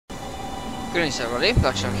Greetings everybody,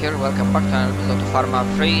 Blackshark here, welcome back to another episode of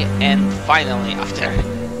ARMA 3, and finally, after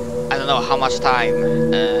I don't know how much time,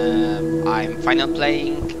 I'm finally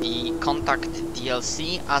playing the Contact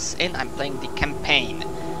DLC, as in I'm playing the campaign,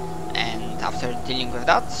 and after dealing with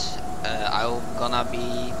that, I'm gonna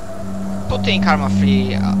be putting ARMA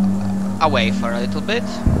 3 away for a little bit,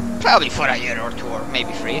 probably for a year or two or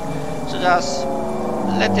maybe 3, so just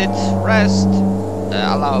let it rest.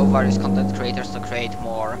 Allow various content creators to create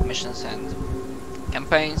more missions and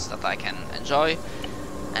campaigns that I can enjoy,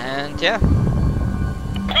 and yeah.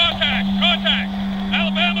 Contact! Contact!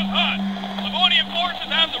 Alabama's hot! Livonian forces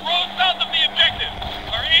have the road south of the objective.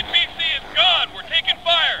 Our APC is gone. We're taking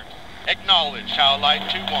fire. Acknowledge, Light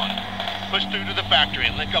 2-1. Push through to the factory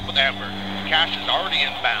and link up with Amber. Cash is already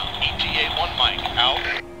inbound. ETA 1 Mike, out.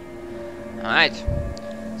 Alright,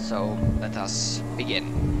 so let us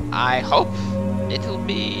begin. I hope it will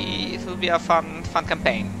be a fun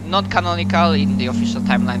campaign. Not canonical in the official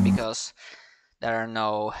timeline because there are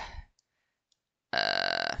no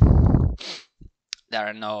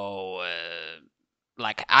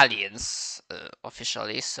like aliens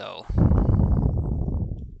officially, so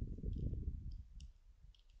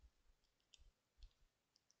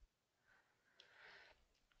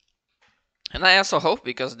and I also hope,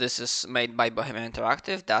 because this is made by Bohemia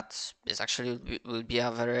Interactive, that this actually will be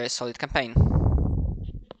a very solid campaign.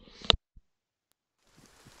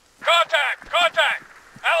 Contact! Contact!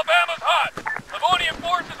 Alabama's hot! Livonian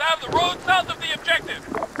forces have the road south of the objective.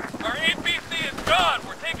 Our APC is gone.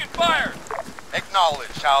 We're taking fire.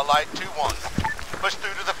 Acknowledge, Light 2-1. Push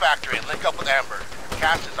through to the factory and link up with Amber.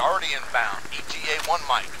 Cash is already inbound. ETA 1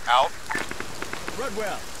 Mike, out.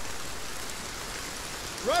 Rudwell!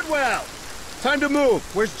 Rudwell! Time to move.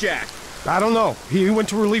 Where's Jack? I don't know. He went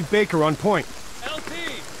to relieve Baker on point.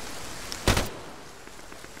 LT!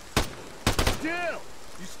 Dill!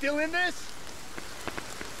 You still in this?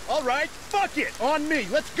 All right, fuck it! On me,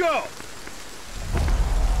 let's go!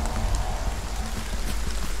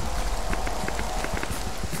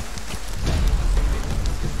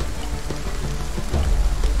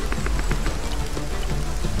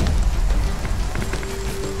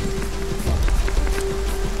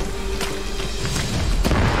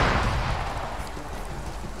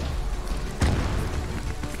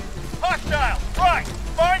 Hostile! Right!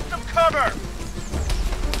 Find some cover!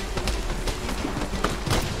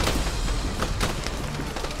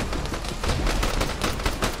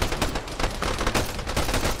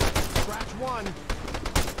 Scratch one.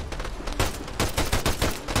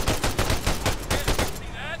 See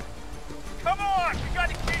that? Come on! We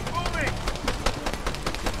gotta keep moving!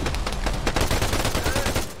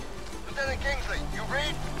 Lieutenant Kingsley, you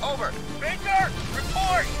read? Over. Baker!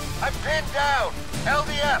 Report! I'm pinned down.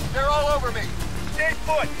 LDF, they're all over me. Stay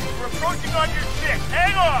put! We're approaching on your 6.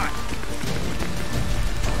 Hang on!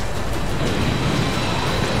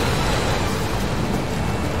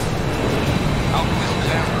 This is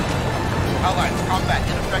Amber. Allied combat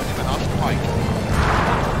ineffective and unspiked.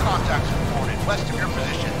 Multiple contacts reported west of your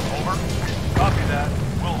position. Over. Copy that.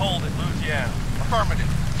 We'll hold at Louisiana. Affirmative.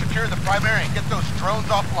 Secure the primary and get those drones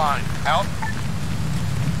offline. Out.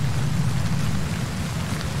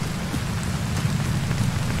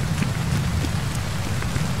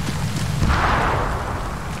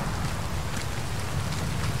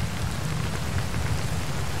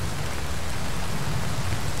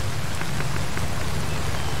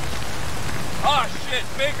 Ah, shit!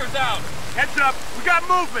 Baker's out! Heads up! We got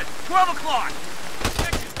movement! 12 o'clock!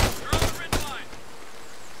 You're on the red line!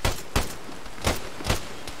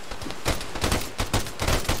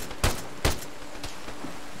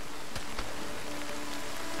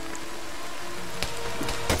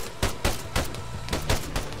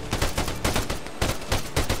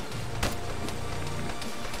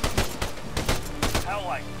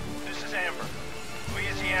 Helllight, this is Amber.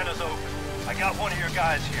 Louisiana's open. I got one of your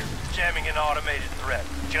guys here, jamming an automated threat.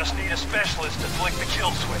 Just need a specialist to flick the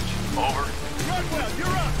kill switch. Over. Rudwell, you're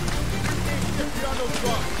up! Get beyond those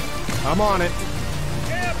rocks. I'm on it.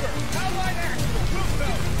 Amber, Allied actual,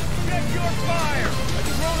 Russo! Check your fire! A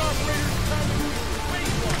drone operator is trying to move the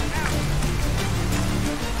baseline, out!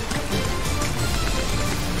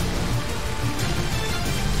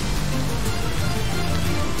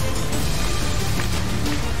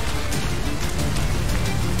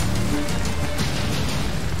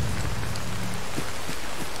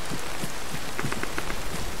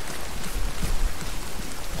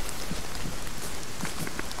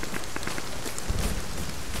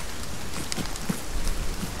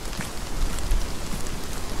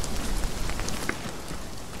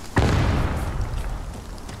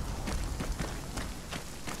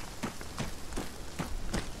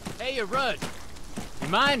 Hey, Rudd. You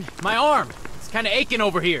mind? My arm. It's kind of aching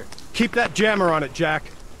over here. Keep that jammer on it, Jack.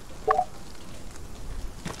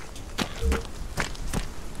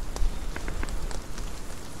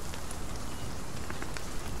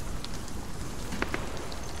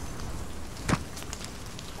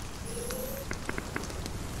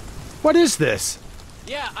 What is this?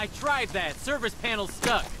 Yeah, I tried that. Service panel's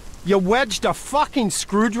stuck. You wedged a fucking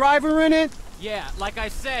screwdriver in it? Yeah, like I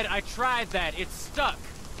said, I tried that. It's stuck.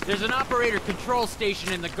 There's an operator control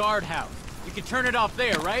station in the guardhouse. You can turn it off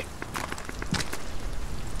there, right?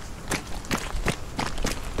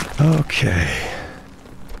 Okay.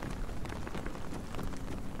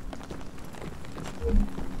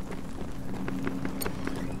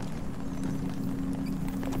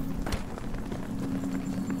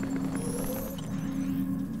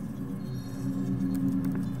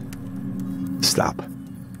 Stop.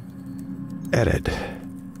 Edit.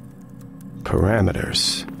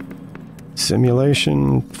 Parameters.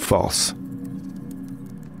 Simulation false.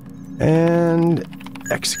 And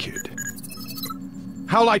execute.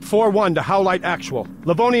 Howlite 4-1 to Howlite Actual.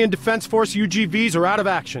 Livonian Defense Force UGVs are out of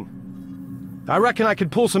action. I reckon I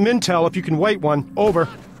could pull some intel if you can wait one. Over.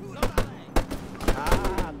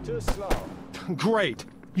 Ah, too slow. Great.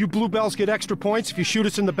 You bluebells get extra points if you shoot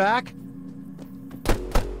us in the back?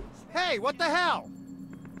 Hey, what the hell?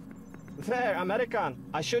 There, American.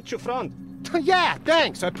 I shoot you front. Yeah,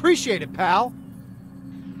 thanks. I appreciate it, pal.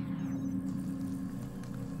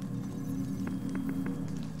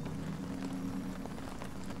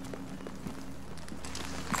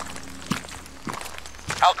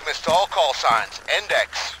 Alchemist to all call signs.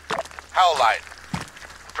 Index. Howlite.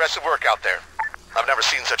 Impressive work out there. I've never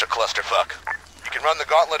seen such a clusterfuck. You can run the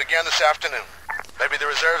gauntlet again this afternoon. Maybe the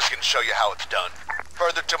reserves can show you how it's done.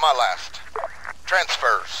 Further to my last.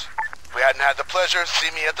 Transfers. If we hadn't had the pleasure,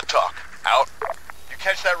 see me at the talk. Out. You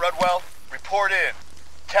catch that, Rudwell? Report in.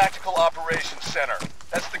 Tactical Operations Center.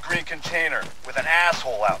 That's the green container with an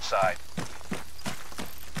asshole outside.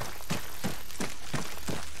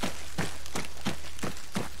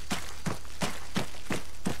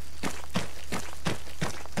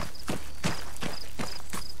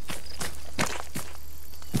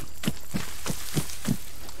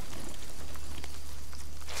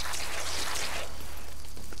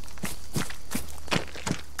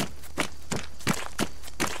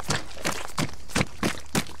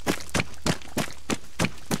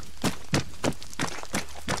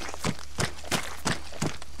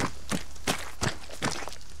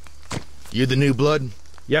 You the new blood?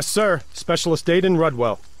 Yes, sir. Specialist Aiden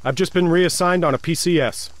Rudwell. I've just been reassigned on a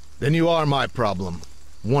PCS. Then you are my problem.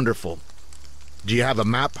 Wonderful. Do you have a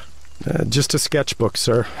map? Just a sketchbook,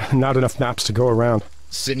 sir. Not enough maps to go around.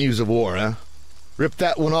 Sinews of war, huh? Rip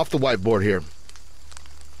that one off the whiteboard here.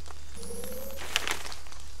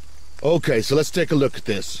 Okay, so let's take a look at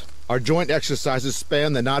this. Our joint exercises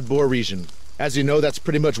span the Nadbor region. As you know, that's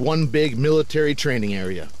pretty much one big military training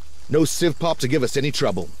area. No civ pop to give us any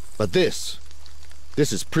trouble. But this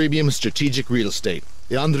is premium strategic real estate.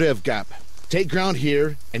 The Andreev Gap. Take ground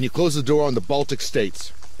here, and you close the door on the Baltic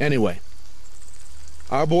states. Anyway,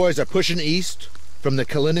 our boys are pushing east from the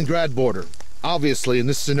Kaliningrad border. Obviously, in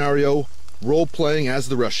this scenario, role-playing as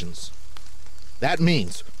the Russians. That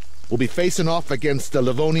means we'll be facing off against the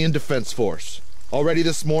Livonian Defense Force. Already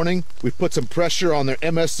this morning, we've put some pressure on their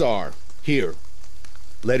MSR, here.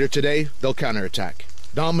 Later today, they'll counterattack,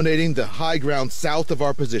 dominating the high ground south of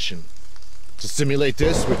our position. To simulate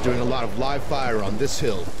this, we're doing a lot of live fire on this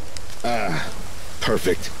hill.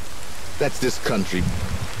 Perfect. That's this country.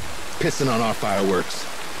 Pissing on our fireworks.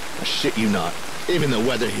 I shit you not. Even the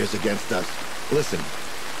weather here's against us. Listen,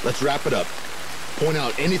 let's wrap it up. Point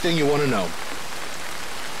out anything you want to know.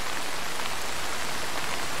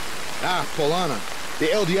 Polana. The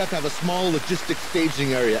LDF have a small logistics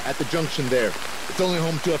staging area at the junction there. It's only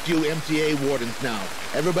home to a few MTA wardens now.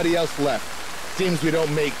 Everybody else left. Seems we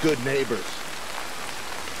don't make good neighbors.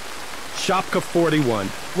 Shopka 41.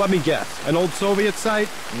 Let me guess. An old Soviet site?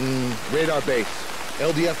 Radar base.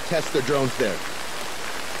 LDF tests their drones there.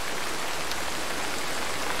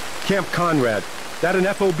 Camp Conrad. That an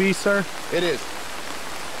FOB, sir? It is.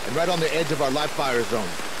 And right on the edge of our live fire zone.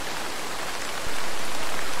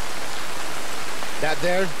 That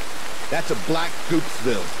there, that's a Black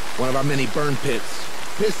Goopsville, one of our many burn pits.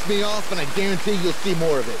 Piss me off and I guarantee you'll see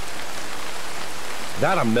more of it.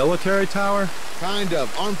 That a military tower? Kind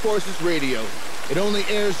of. Armed Forces Radio. It only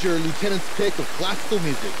airs your lieutenant's pick of classical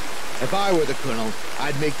music. If I were the colonel,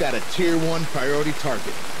 I'd make that a Tier 1 priority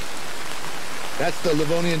target. That's the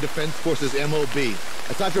Livonian Defense Forces MOB.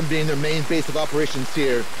 Aside from being their main base of operations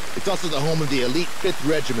here, it's also the home of the elite 5th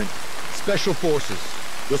Regiment, Special Forces.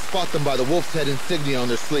 You'll spot them by the wolf's head insignia on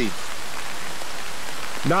their sleeves.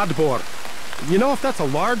 Nadbor. You know if that's a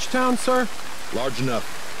large town, sir? Large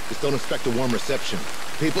enough. Just don't expect a warm reception.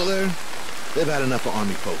 People there, they've had enough of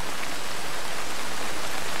army folk.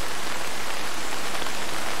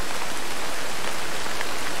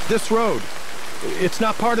 This road, it's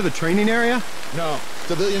not part of the training area? No,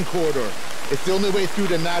 civilian corridor. It's the only way through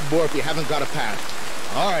to Nadbor if you haven't got a pass.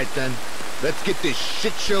 All right, then. Let's get this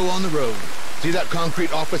shit show on the road. See that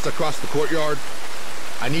concrete office across the courtyard?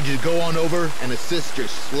 I need you to go on over and assist your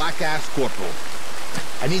slack-ass corporal.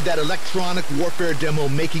 I need that electronic warfare demo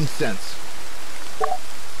making sense.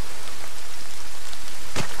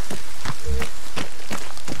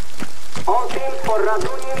 All teams for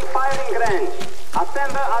Radunian firing range.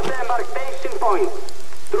 Assemble at the embarkation point.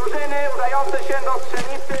 Drużyny udające się do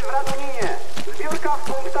strzelnicy w Raduninie. Zbiórka w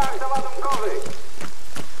punktach załadunkowych.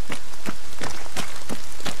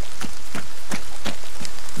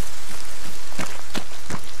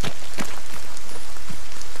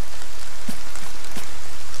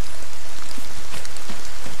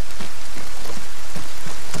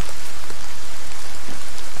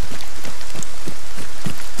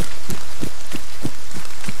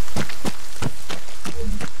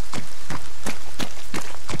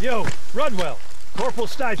 Yo, Rudwell. Corporal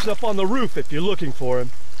Stipe's up on the roof if you're looking for him.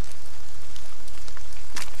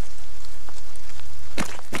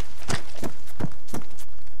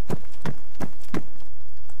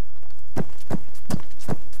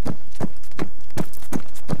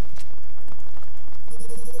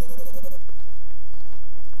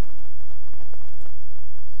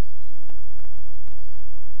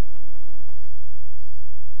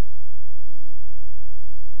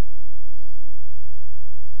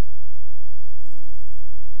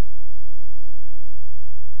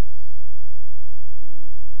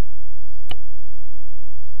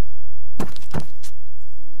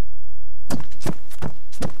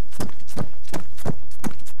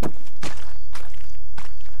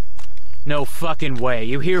 No fucking way.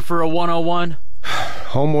 You here for a 101?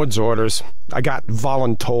 Homewood's orders. I got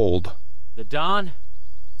voluntold. The Don?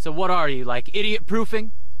 So what are you, like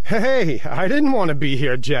idiot-proofing? Hey, I didn't want to be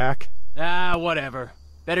here, Jack. Ah, whatever.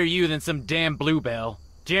 Better you than some damn bluebell.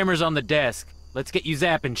 Jammer's on the desk. Let's get you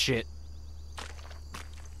zapping shit.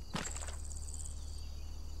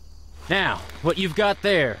 Now, what you've got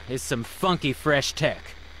there is some funky fresh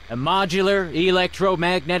tech. A modular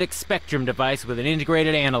electromagnetic spectrum device with an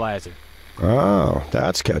integrated analyzer. Oh,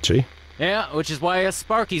 that's catchy. Yeah, which is why us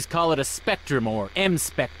Sparkies call it a spectrum or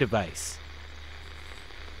M-spec device.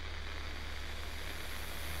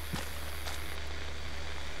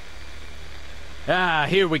 Ah,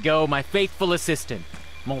 here we go, my faithful assistant,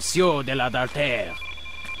 Monsieur de la Dartere.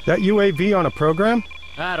 That UAV on a program?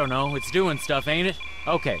 I don't know, it's doing stuff, ain't it?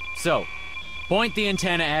 Okay, so, point the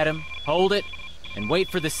antenna at him, hold it, and wait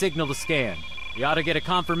for the signal to scan. You ought to get a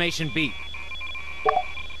confirmation beep.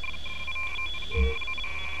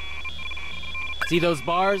 See those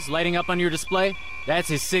bars lighting up on your display? That's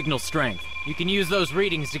his signal strength. You can use those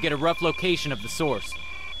readings to get a rough location of the source.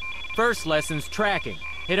 First lesson's tracking.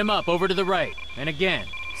 Hit him up over to the right, and again,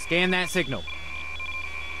 scan that signal.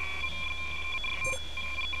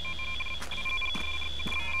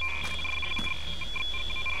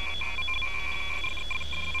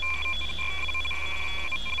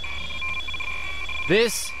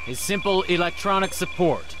 This is simple electronic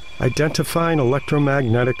support. Identifying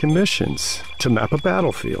electromagnetic emissions to map a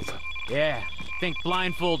battlefield. Yeah, think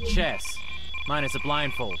blindfold chess, minus a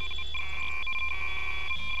blindfold.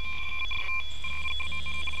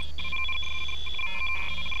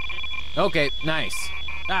 Okay, nice.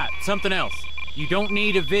 Ah, something else. You don't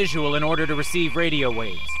need a visual in order to receive radio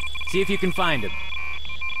waves. See if you can find them.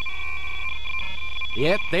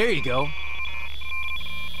 Yep, there you go.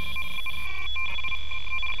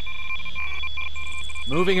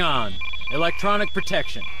 Moving on. Electronic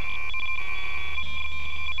protection.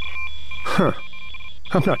 Huh.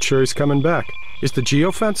 I'm not sure he's coming back. Is the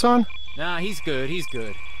geofence on? Nah, he's good, he's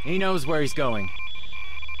good. He knows where he's going.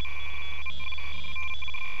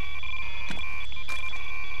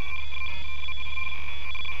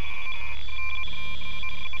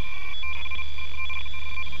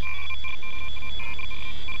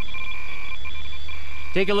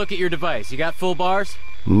 Take a look at your device. You got full bars?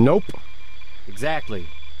 Nope. Exactly.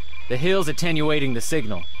 The hill's attenuating the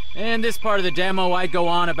signal. In this part of the demo, I go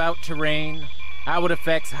on about terrain, how it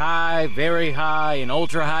affects high, very high, and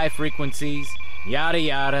ultra-high frequencies. Yada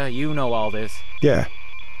yada, you know all this. Yeah.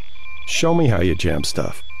 Show me how you jam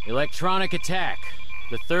stuff. Electronic attack.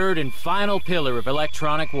 The third and final pillar of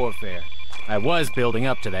electronic warfare. I was building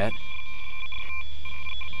up to that.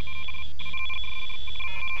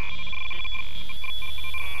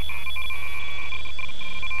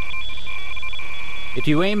 If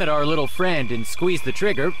you aim at our little friend and squeeze the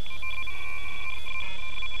trigger...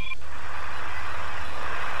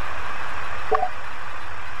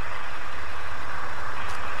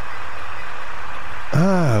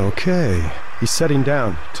 Ah, okay. He's setting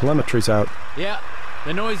down. Telemetry's out. Yeah,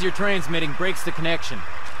 the noise you're transmitting breaks the connection.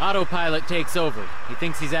 Autopilot takes over. He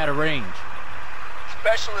thinks he's out of range.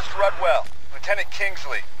 Specialist Rudwell, Lieutenant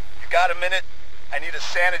Kingsley. You got a minute? I need a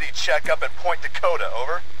sanity check up at Point Dakota,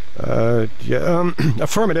 over? Yeah,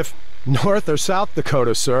 affirmative. North or South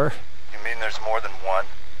Dakota, sir? You mean there's more than one?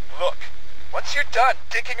 Look, once you're done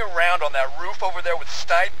digging around on that roof over there with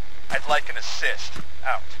Stipe, I'd like an assist.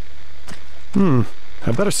 Out.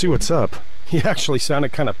 I better see what's up. He actually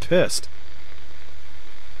sounded kind of pissed.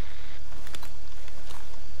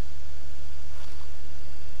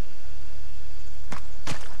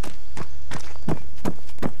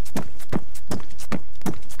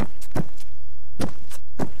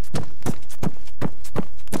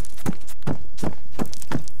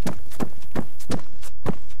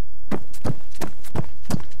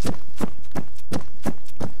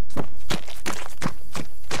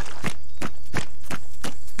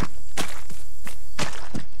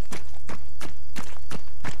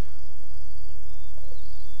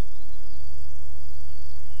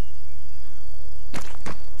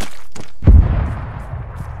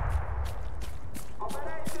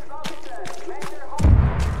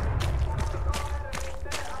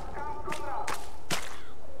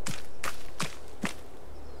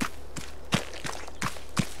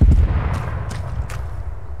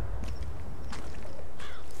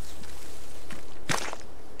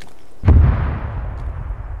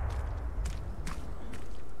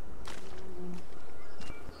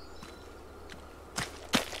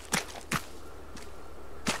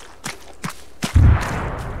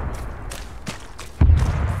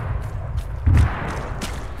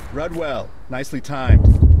 Rudwell, nicely timed.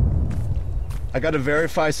 I gotta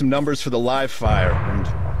verify some numbers for the live fire,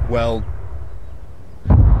 and, well,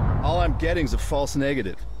 all I'm getting's a false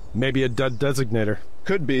negative. Maybe a dud designator.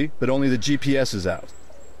 Could be, but only the GPS is out.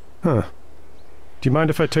 Huh. Do you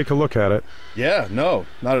mind if I take a look at it? Yeah, no,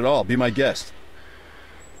 not at all. Be my guest.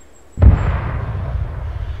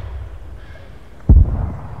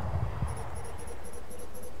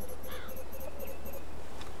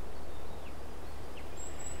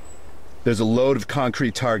 There's a load of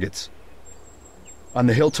concrete targets. On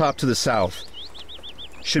the hilltop to the south.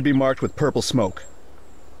 Should be marked with purple smoke.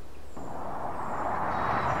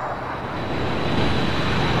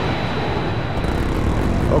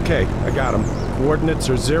 Okay, I got him. Coordinates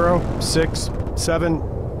are 0, 6, 7...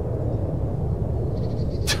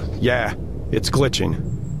 Yeah, it's glitching.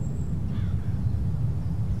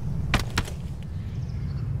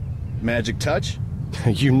 Magic touch?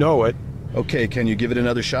 You know it. Okay, can you give it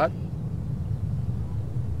another shot?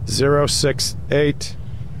 068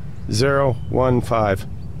 015.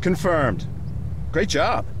 Confirmed. Great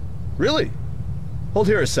job. Really? Hold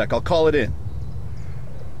here a sec, I'll call it in.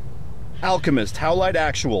 Alchemist, Howlite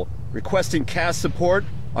Actual, requesting cast support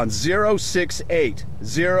on 068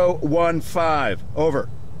 015. Over.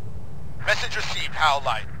 Message received,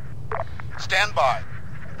 Howlite. Stand by.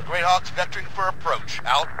 The Greyhawk's vectoring for approach.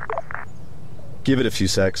 Out. Give it a few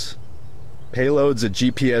secs. Payload's a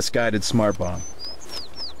GPS-guided smart bomb.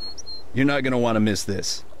 You're not gonna want to miss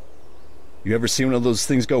this. You ever seen one of those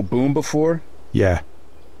things go boom before? Yeah.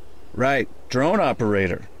 Right, drone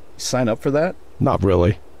operator. You sign up for that? Not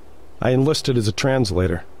really. I enlisted as a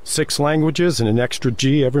translator. 6 languages and an extra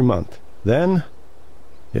G every month. Then,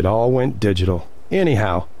 it all went digital.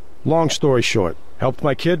 Anyhow, long story short, helped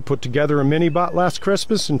my kid put together a mini-bot last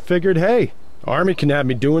Christmas and figured, hey, Army can have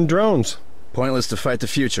me doing drones. Pointless to fight the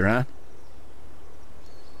future, huh?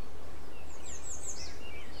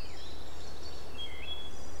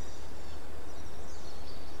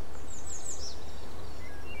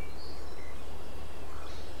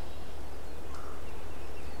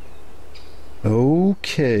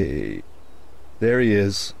 Okay. There he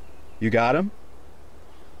is. You got him?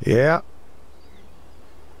 Yeah.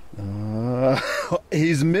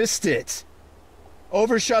 He's missed it.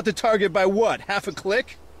 Overshot the target by what? Half a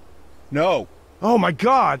click? No. Oh my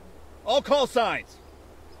God! All call signs.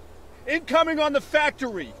 Incoming on the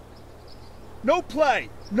factory. No play.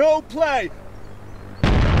 No play.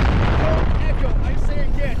 Code Echo. I say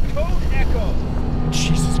again. Code Echo.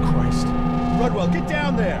 Jesus Christ. Rudwell, get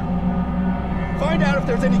down there. Find out if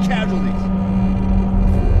there's any casualties.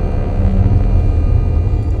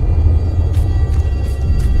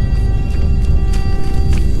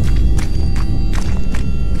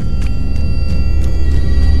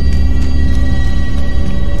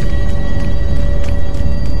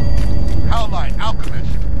 Howlite, Alchemist.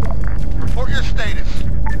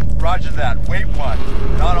 that. Wait one.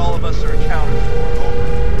 Not all of us are accounted for.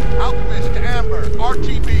 Over. Alchemist to Amber,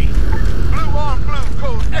 RTB. Blue on blue,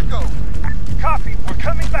 code Echo. Copy. We're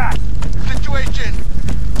coming back. Situation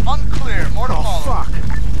unclear. More to follow. Oh,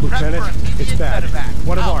 fuck! Lieutenant, it's bad.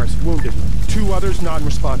 One of Out. ours, wounded. 2 others,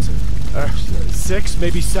 non-responsive. 6,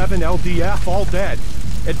 maybe 7 LDF, all dead.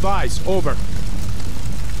 Advise, over.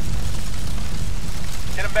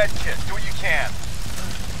 Get a med kit. Do what you can.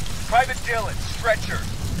 Private Dillon, stretcher.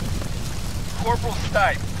 Corporal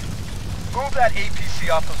Stipe. Move that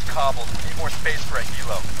APC off those cobbles. We need more space for a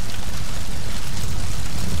helo.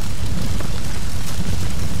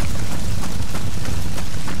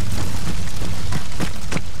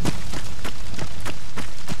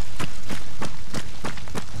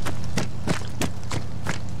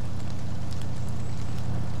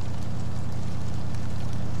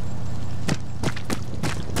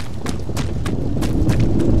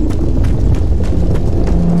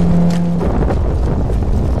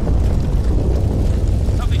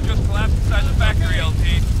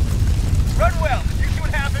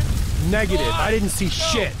 Negative. I didn't see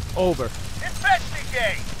shit. Over.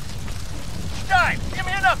 Investigate! Stipe, give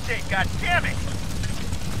me an update, goddammit!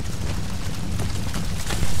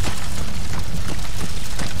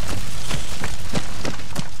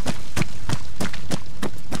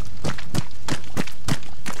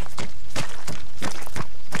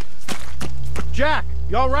 Jack,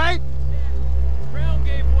 you alright? Ground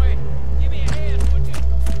gave way. Give me a hand, would you?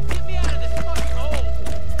 Get me out of this fucking hole.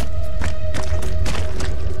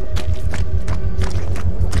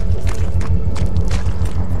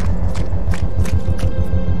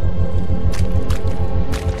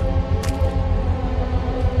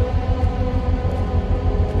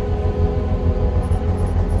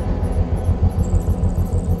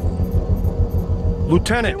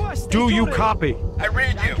 Lieutenant, do you copy? I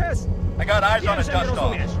read you. I got eyes on a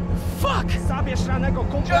dust-off. Fuck! Just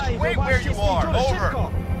wait where you are. Over.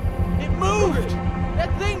 It moved!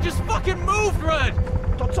 That thing just fucking moved, Rudd!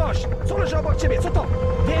 To coś, co leży obok ciebie, co to?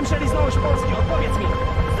 Wiem, że liznąłeś Polski, odpowiedz mi.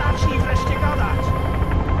 Zacznij wreszcie gadać.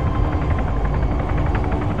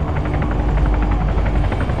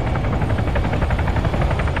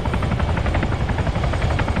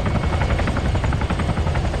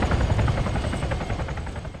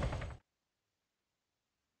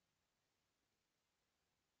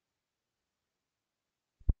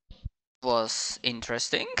 Was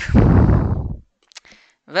interesting.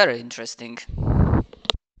 Very interesting.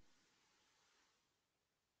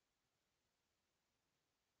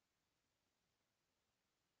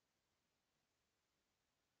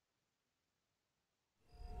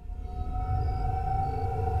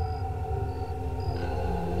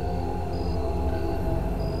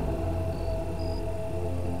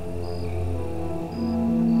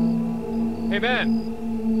 Hey, man.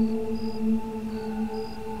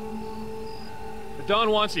 The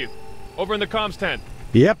Dawn wants you. Over in the comms tent.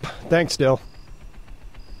 Yep, thanks, Dill.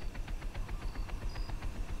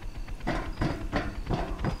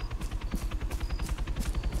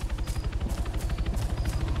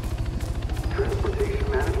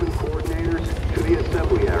 Transportation management coordinators to the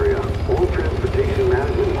assembly area. All transportation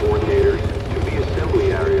management coordinators to the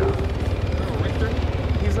assembly area. Oh, Richter?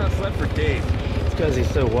 He's not slept for days. It's because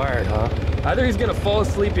he's so wired, huh? Either he's gonna fall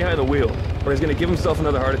asleep behind the wheel, or he's gonna give himself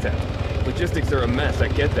another heart attack. Logistics are a mess, I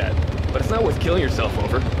get that. But it's not worth killing yourself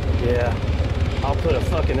over. Yeah. I'll put a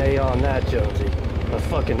fucking A on that, Jonesy. A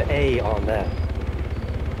fucking A on that.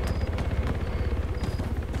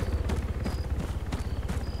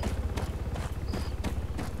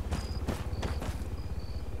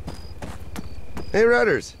 Hey,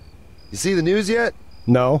 Rudders. You see the news yet?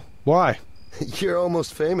 No. Why? You're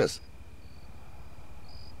almost famous.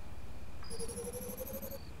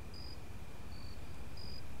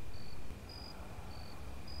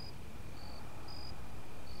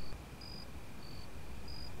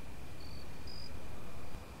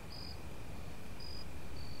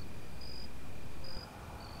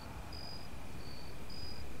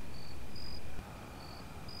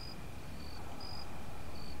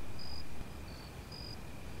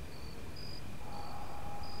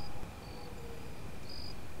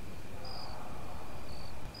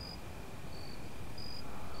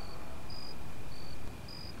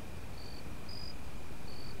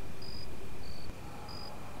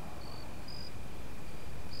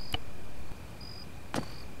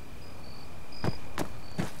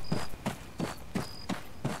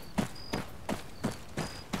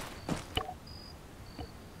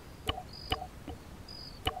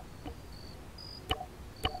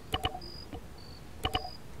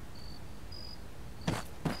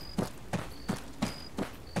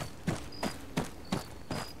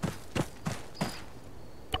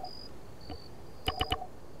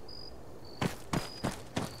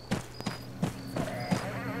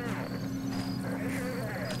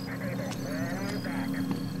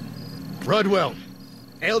 Rudwell,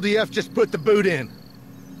 LDF just put the boot in.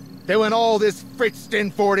 They went all this fritzed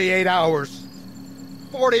in 48 hours.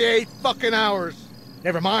 48 fucking hours.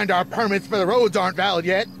 Never mind our permits for the roads aren't valid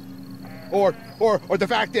yet. Or the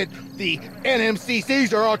fact that the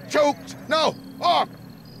NMCCs are all choked. No!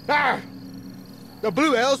 The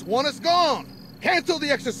Blue Hells want us gone. Cancel the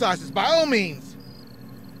exercises by all means.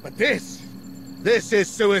 But this is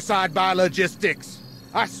suicide by logistics.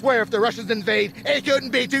 I swear if the Russians invade, it couldn't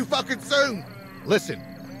be too fucking soon. Listen,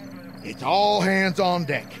 it's all hands on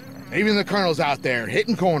deck. Even the colonel's out there,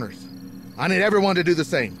 hitting corners. I need everyone to do the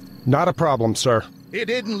same. Not a problem, sir. He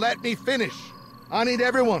didn't let me finish. I need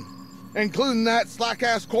everyone, including that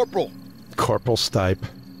slack-ass corporal. Corporal Stipe.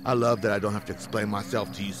 I love that I don't have to explain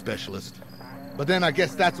myself to you, specialist. But then I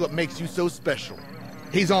guess that's what makes you so special.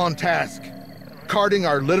 He's on task, carting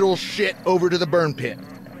our literal shit over to the burn pit.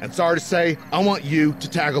 And sorry to say, I want you to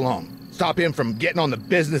tag along. Stop him from getting on the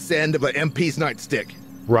business end of an MP's nightstick.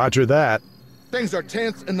 Roger that. Things are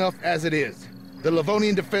tense enough as it is. The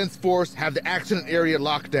Livonian Defense Force have the accident area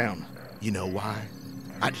locked down. You know why?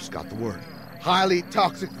 I just got the word. Highly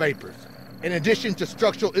toxic vapors. In addition to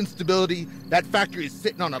structural instability, that factory is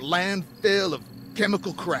sitting on a landfill of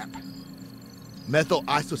chemical crap. Methyl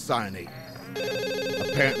isocyanate.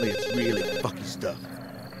 Apparently it's really fucky stuff.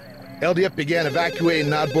 LDF began evacuating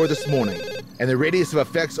Nodbor this morning, and the radius of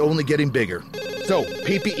effect's only getting bigger. So,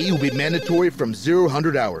 PPE will be mandatory from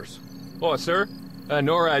 0-100 hours. Oh, sir?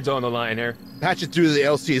 NORAD's on the line here. Patch it through to the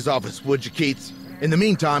LC's office, would you, Keats? In the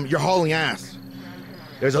meantime, you're hauling ass.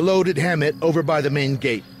 There's a loaded Hammett over by the main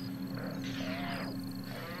gate.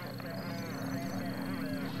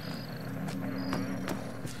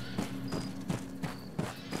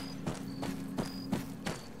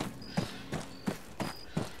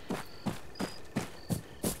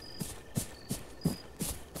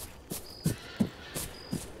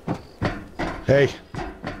 Hey,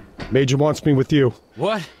 Major wants me with you.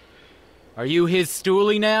 What? Are you his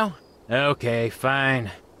stoolie now? Okay, fine.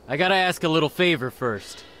 I gotta ask a little favor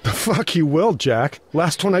first. The fuck you will, Jack.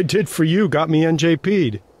 Last one I did for you got me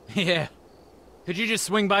NJP'd. Yeah. Could you just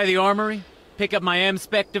swing by the armory? Pick up my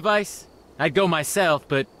M-Spec device? I'd go myself,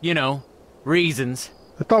 but, you know, reasons.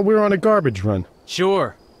 I thought we were on a garbage run.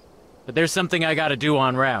 Sure. But there's something I gotta do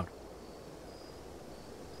en route.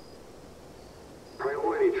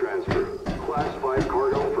 Priority transfer. Classified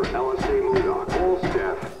cargo for LSA Modoc. All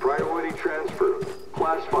staff, priority transfer.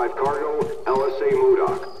 Classified cargo, LSA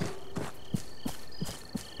Modoc.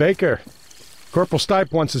 Baker, Corporal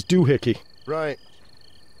Stipe wants his doohickey. Right.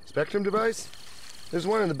 Spectrum device? There's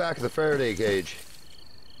one in the back of the Faraday cage.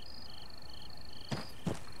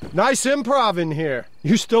 Nice improv in here.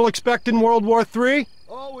 You still expecting World War III?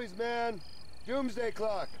 Always, man. Doomsday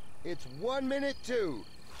clock. It's 1 minute 2.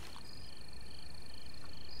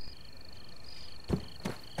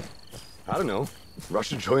 I don't know.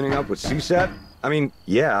 Russia joining up with CSAT? I mean,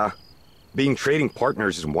 yeah. Being trading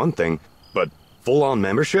partners is one thing, but full-on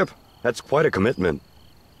membership? That's quite a commitment.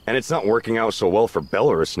 And it's not working out so well for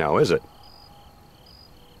Belarus now, is it?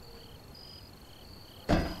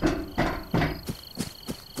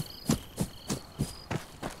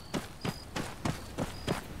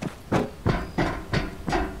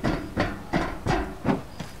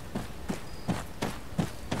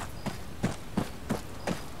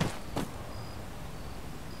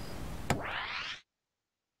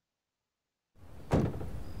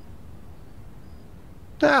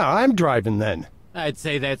 Ah, I'm driving then. I'd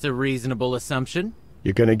say that's a reasonable assumption.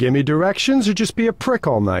 You gonna give me directions or just be a prick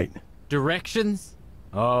all night? Directions?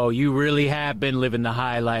 Oh, you really have been living the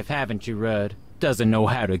high life, haven't you, Rudd? Doesn't know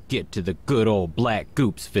how to get to the good old Black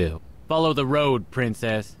Goopsville. Follow the road,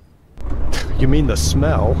 princess. You mean the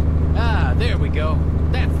smell? Ah, there we go.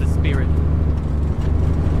 That's the spirit.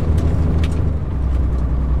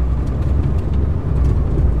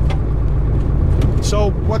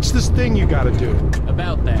 So, what's this thing you gotta do?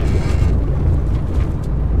 About that.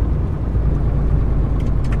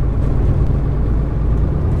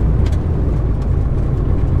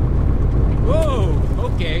 Whoa,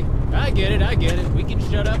 okay. I get it. We can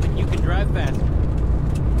shut up and you can drive faster.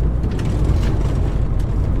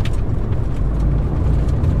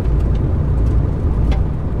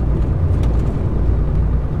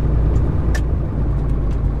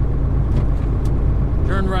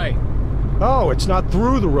 Turn right. Oh, it's not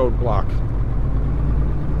through the roadblock.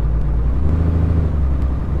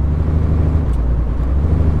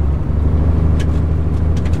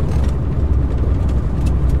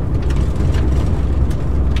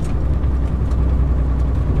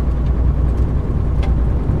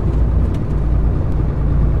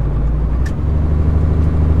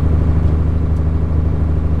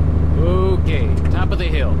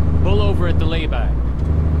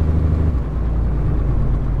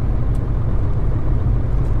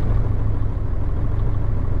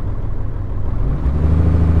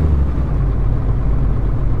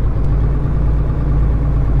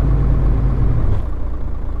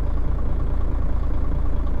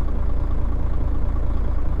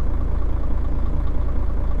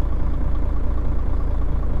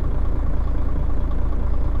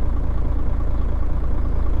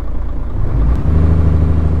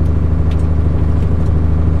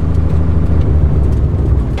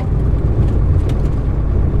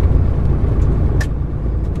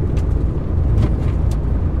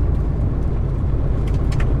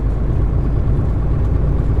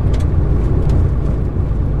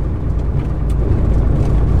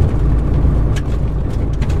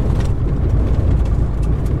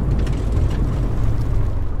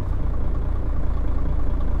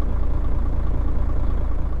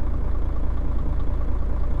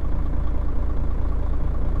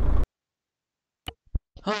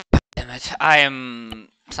 it. I am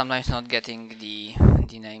sometimes not getting the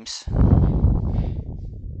names.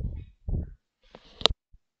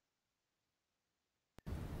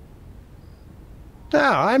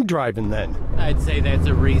 Ah, I'm driving then. I'd say that's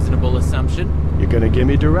a reasonable assumption. You gonna give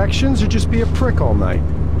me directions or just be a prick all night?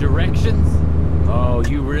 Directions? Oh,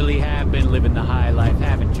 you really have been living the high life,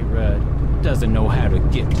 haven't you, Rudd? Doesn't know how to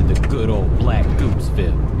get to the good old Black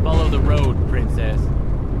Gooseville. Follow the road, princess.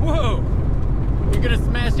 Whoa! You're gonna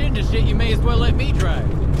smash into shit, you may as well let me drive.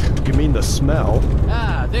 You mean the smell?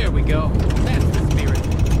 Ah, there we go. That's the spirit.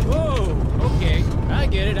 Whoa! Okay, I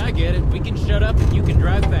get it. We can shut up and you can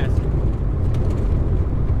drive faster.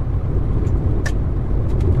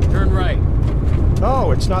 Turn right.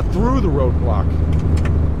 Oh, it's not through the roadblock.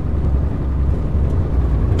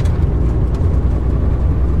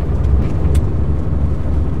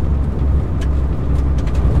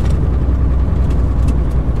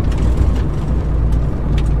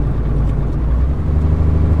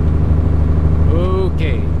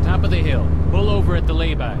 Okay, top of the hill. Pull over at the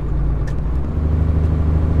lay-by.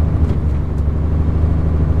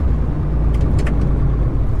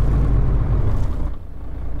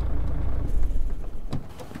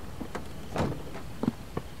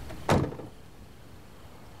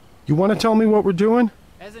 You want to tell me what we're doing?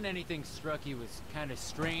 Hasn't anything struck you as kind of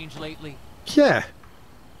strange lately? Yeah.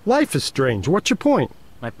 Life is strange. What's your point?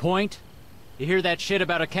 My point? You hear that shit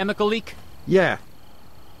about a chemical leak? Yeah.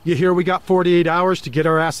 You hear we got 48 hours to get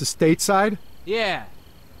our asses stateside? Yeah.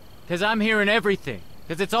 'Cause I'm hearing everything.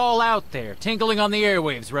 'Cause it's all out there, tinkling on the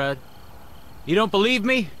airwaves, Rudd. You don't believe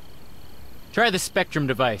me? Try the Spectrum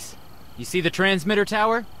device. You see the transmitter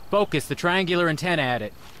tower? Focus the triangular antenna at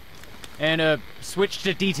it. And, switch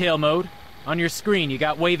to detail mode. On your screen, you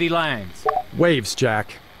got wavy lines. Waves,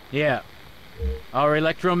 Jack. Yeah. Our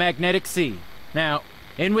electromagnetic sea. Now,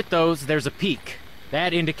 in with those, there's a peak.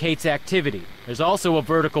 That indicates activity. There's also a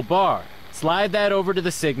vertical bar. Slide that over to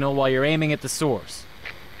the signal while you're aiming at the source.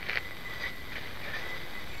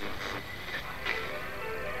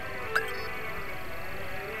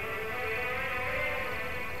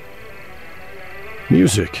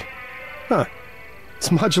 Music. Huh.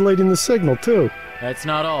 It's modulating the signal, too. That's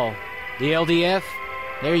not all. The LDF,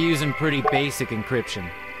 they're using pretty basic encryption.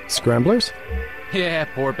 Scramblers? Yeah,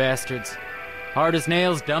 poor bastards. Hard as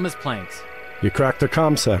nails, dumb as planks. You cracked the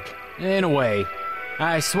ComSec. In a way.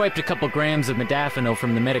 I swiped a couple grams of modafinil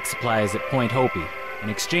from the medic supplies at Point Hopi and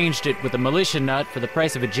exchanged it with a militia nut for the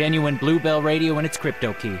price of a genuine Bluebell radio and its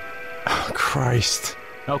crypto key. Oh, Christ.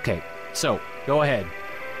 Okay, so, go ahead.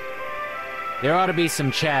 There ought to be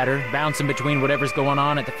some chatter, bouncing between whatever's going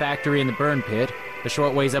on at the factory and the burn pit, a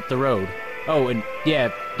short ways up the road. Oh, and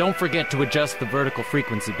yeah, don't forget to adjust the vertical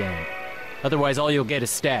frequency band. Otherwise all you'll get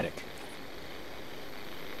is static.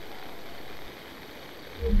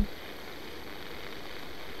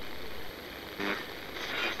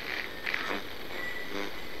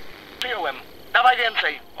 Przyjąłem. Dawaj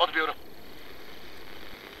więcej. Odbiór.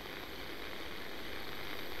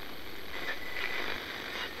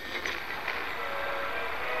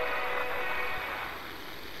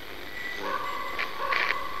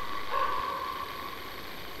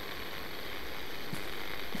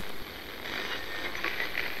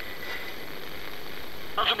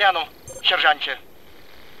 Rozumiano, sierżancie.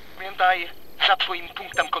 Pamiętaj, za twoim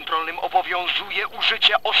punktem kontrolnym obowiązuje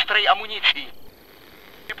użycie ostrej amunicji.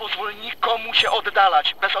 Nie pozwól nikomu się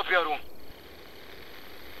oddalać bez odbioru.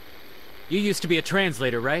 You used to be a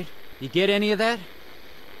translator, right? You get any of that?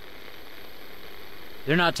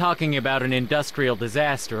 They're not talking about an industrial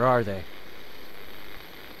disaster, are they?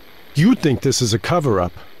 You think this is a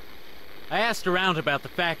cover-up? I asked around about the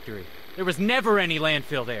factory. There was never any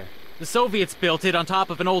landfill there. The Soviets built it on top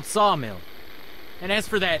of an old sawmill. And as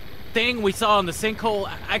for that thing we saw in the sinkhole,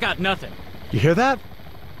 I got nothing. You hear that?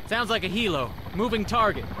 Sounds like a helo. Moving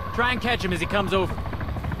target. Try and catch him as he comes over.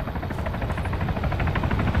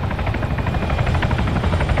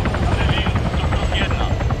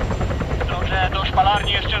 W drodze do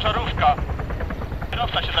szpalarni jest ciężarówka.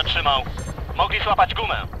 Kierowca się zatrzymał. Mogli złapać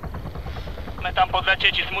gumę. My tam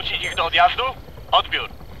podlecieć i zmusić ich do odjazdu? Odbiór.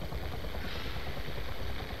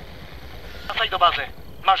 Wracaj do bazy.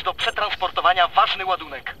 Masz do przetransportowania ważny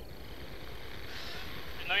ładunek.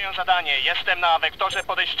 Wykonuję zadanie. Jestem na wektorze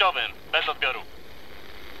podejściowym. Bez odbioru.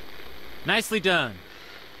 Nicely done.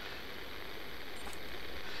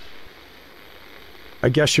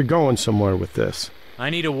 I guess you're going somewhere with this.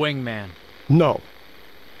 I need a wingman. No.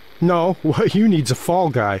 No, what you need's a fall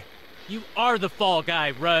guy. You are the fall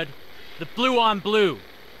guy, Rudd. The blue on blue.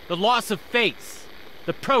 The loss of face.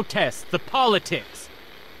 The protests. The politics.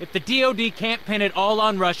 If the DOD can't pin it all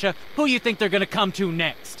on Russia, who you think they're gonna come to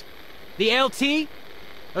next? The LT?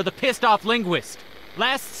 Or the pissed off linguist?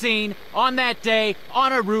 Last seen, on that day,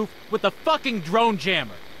 on a roof, with a fucking drone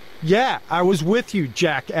jammer. Yeah, I was with you,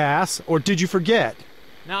 jackass. Or did you forget?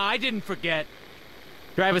 Nah, I didn't forget.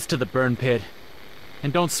 Drive us to the burn pit.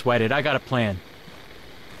 And don't sweat it, I got a plan.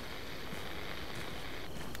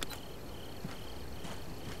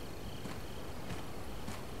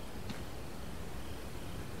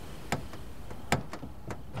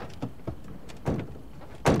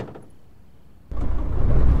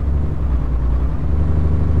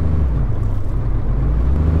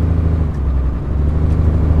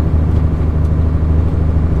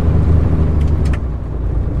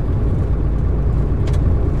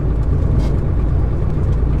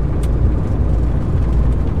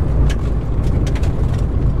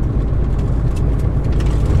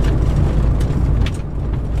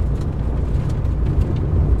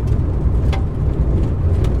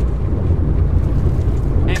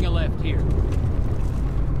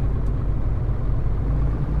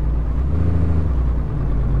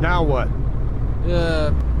 Now what?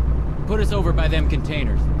 Put us over by them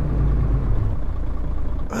containers.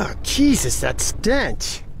 Oh, Jesus, that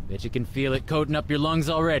stench. Bet you can feel it coating up your lungs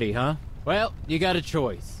already, huh? Well, you got a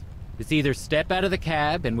choice. It's either step out of the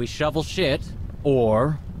cab and we shovel shit,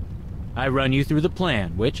 or I run you through the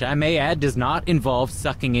plan, which I may add does not involve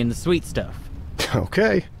sucking in the sweet stuff.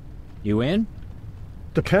 Okay. You in?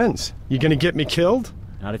 Depends. You gonna get me killed?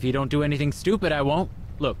 Not if you don't do anything stupid, I won't.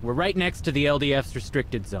 Look, we're right next to the LDF's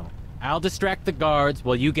restricted zone. I'll distract the guards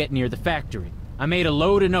while you get near the factory. I made a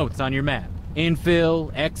load of notes on your map.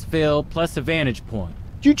 Infill, exfil, plus a vantage point.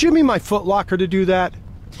 You jimmy my footlocker to do that?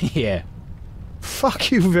 Yeah.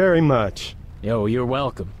 Fuck you very much. Yo, you're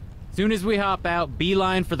welcome. Soon as we hop out,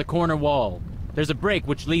 beeline for the corner wall. There's a break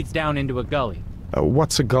which leads down into a gully.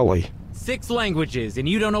 What's a gully? 6 languages, and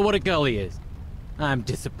you don't know what a gully is. I'm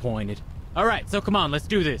disappointed. Alright, so come on, let's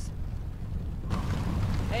do this.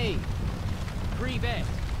 Hey, privet.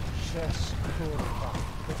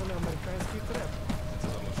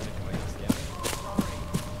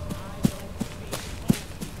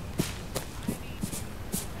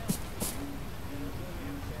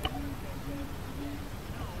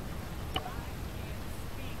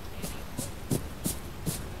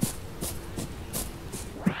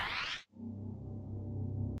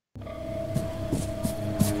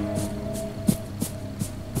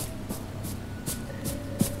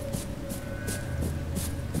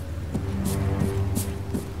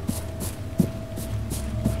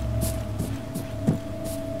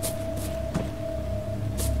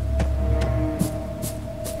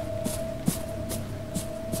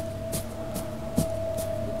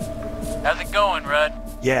 How's it going, Rudd?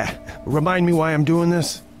 Yeah. Remind me why I'm doing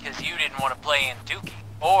this? Because you didn't want to play in Dookie,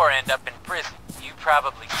 or end up in prison. You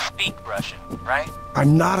probably speak Russian, right?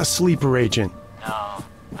 I'm not a sleeper agent. No,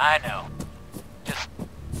 I know. Just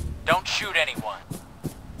don't shoot anyone.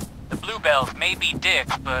 The Bluebells may be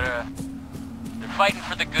dicks, but, they're fighting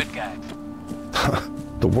for the good guys.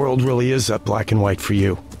 The world really is that black and white for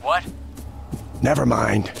you. What? Never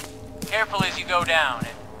mind. Careful as you go down,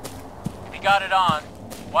 and if you got it on,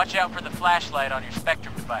 watch out for the flashlight on your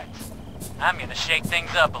Spectrum device. I'm gonna shake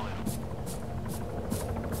things up a little.